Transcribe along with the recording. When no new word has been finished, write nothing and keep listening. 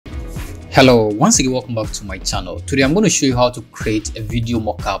Hello, once again welcome back to my channel. Today I'm going to show you how to create a video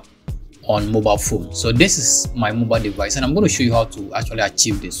mockup on mobile phone. So this is my mobile device and I'm going to show you how to actually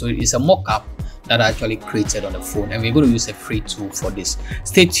achieve this. So it's a mockup that I actually created on the phone and we're going to use a free tool for this.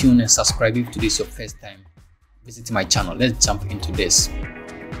 Stay tuned and subscribe if today is your first time visiting my channel. Let's jump into this.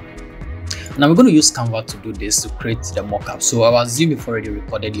 Now we're going to use Canva to do this, to create the mockup. So I assume you've already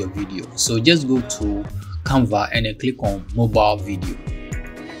recorded your video. So just go to Canva and then click on mobile video.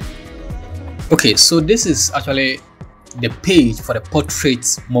 Okay, so this is actually the page for the portrait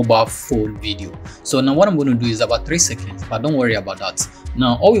mobile phone video. So now what I'm going to do is about 3 seconds, but don't worry about that.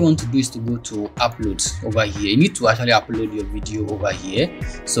 Now all we want to do is to go to upload over here. You need to actually upload your video over here.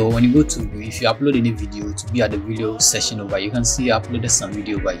 So when you go to, if you upload any video, to be at the video section over here, you can see I uploaded some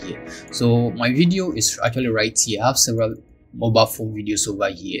video over here. So my video is actually right here. I have several mobile phone videos over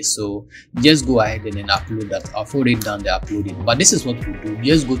here, so just go ahead and then upload that. I've already done the uploading, but this is what we do.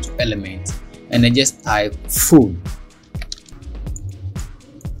 Just go to element and then just type phone.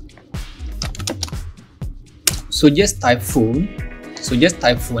 So just type phone. So just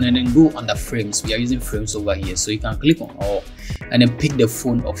type phone and then go under frames. We are using frames over here, so you can click on all and then pick the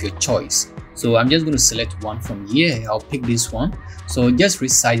phone of your choice. So I'm just going to select one from here. I'll pick this one. So just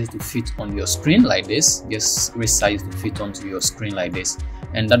resize it to fit on your screen like this. Just resize to fit onto your screen like this,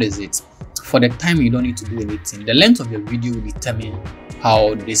 and that is it. For the time, you don't need to do anything. The length of your video will determine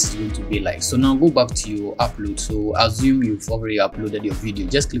how this is going to be like. So now go back to your upload. So assume you've already uploaded your video.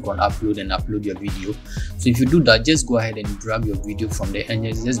 Just click on upload and upload your video. So if you do that, just go ahead and drag your video from there and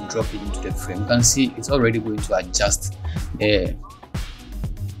just drop it into the frame. You can see it's already going to adjust there.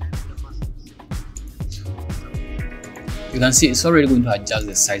 You can see it's already going to adjust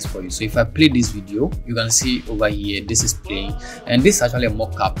the size for you. So if I play this video, you can see over here this is playing, and this is actually a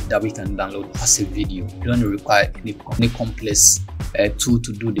mock-up that we can download as a video. You don't require any complex tool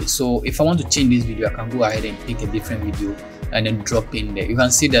to do this. So if I want to change this video, I can go ahead and pick a different video and then drop in there. You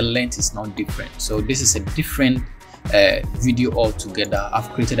can see the length is now different. So this is a different video altogether. I've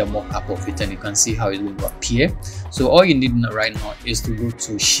created a mock-up of it and you can see how it's going to appear. So all you need right now is to go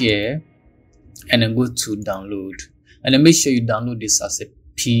to share and then go to download. And then make sure you download this as a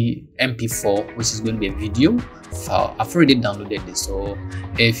MP4, which is going to be a video file. I've already downloaded this. So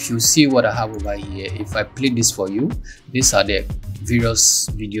if you see what I have over here, if I play this for you, these are the various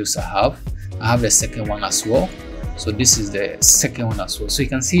videos I have. I have the second one as well. So this is the second one as well. So you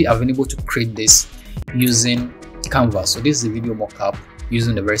can see I've been able to create this using Canva. So this is the video mockup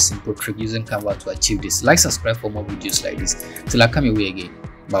using the very simple trick using Canva to achieve this. Like, subscribe for more videos like this. Till I come your way again.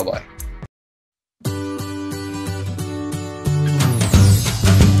 Bye bye.